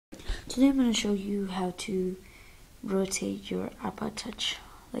Today I'm going to show you how to rotate your iPod Touch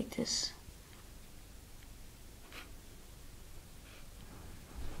like this.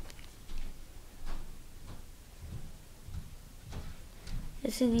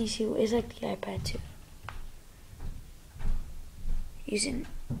 It's an easy way, it's like the iPad too. It's an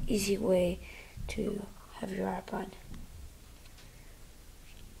easy way to have your iPod.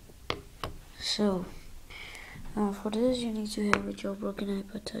 So, for this you need to have a jailbroken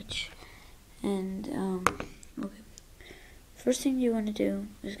iPod Touch. And, okay. First thing you want to do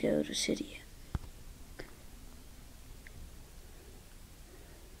is go to Cydia.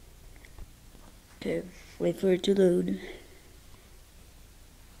 Okay, wait for it to load.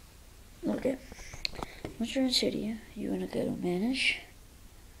 Okay, once you're in Cydia, you want to go to Manage,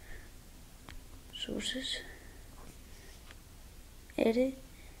 Sources, Edit,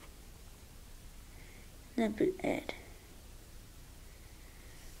 then put Add.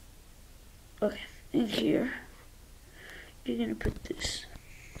 Okay, in here, you're going to put this.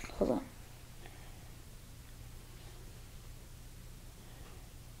 Hold on.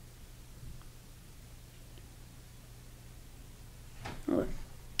 Okay.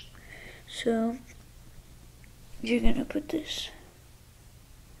 So, you're going to put this.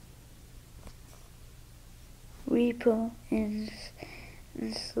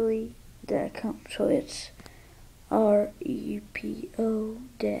 repo.insly.com. So it's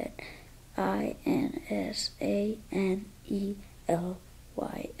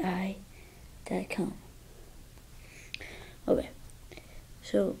repo.insly.com. Okay,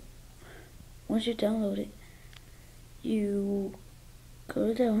 so once you download it, you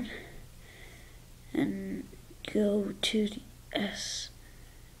go down and go to the S.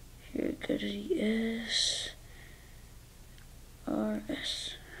 Here, go to the S.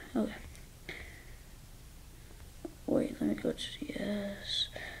 RS. Okay. Wait, let me go to the S.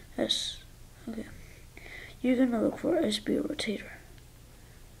 S. Okay. You're gonna look for SB rotator.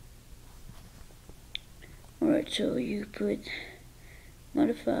 Alright, so you put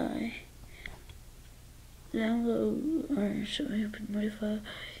modify, download, or so you put modify,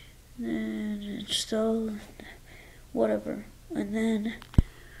 then install, whatever. And then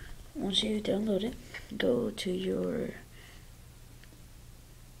once you download it, go to your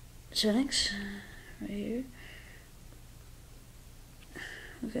settings right here.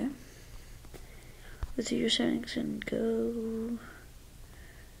 Okay, go to your settings and go.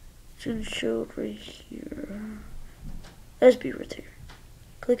 It's gonna show it right here. SB rotator.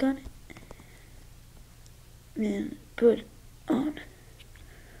 Click on it and put on.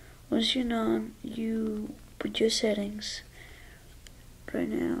 Once you're on, you put your settings. Right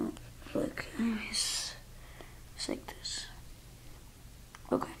now, look, it's like this.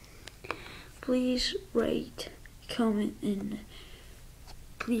 Okay. Please rate, comment, and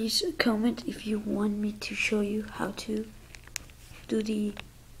please comment if you want me to show you how to do the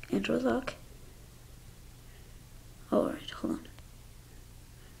Android lock. Alright, hold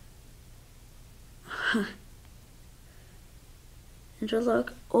on. Android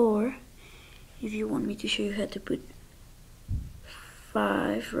lock, or if you want me to show you how to put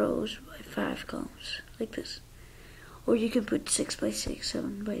 5 rows by 5 columns, like this. Or you can put 6 by 6,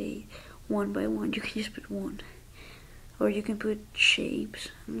 7 by 8, 1 by 1, you can just put 1. Or you can put shapes.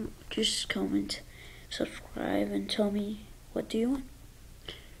 Just comment, subscribe, and tell me what do you want.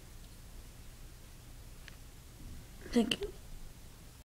 Thank you.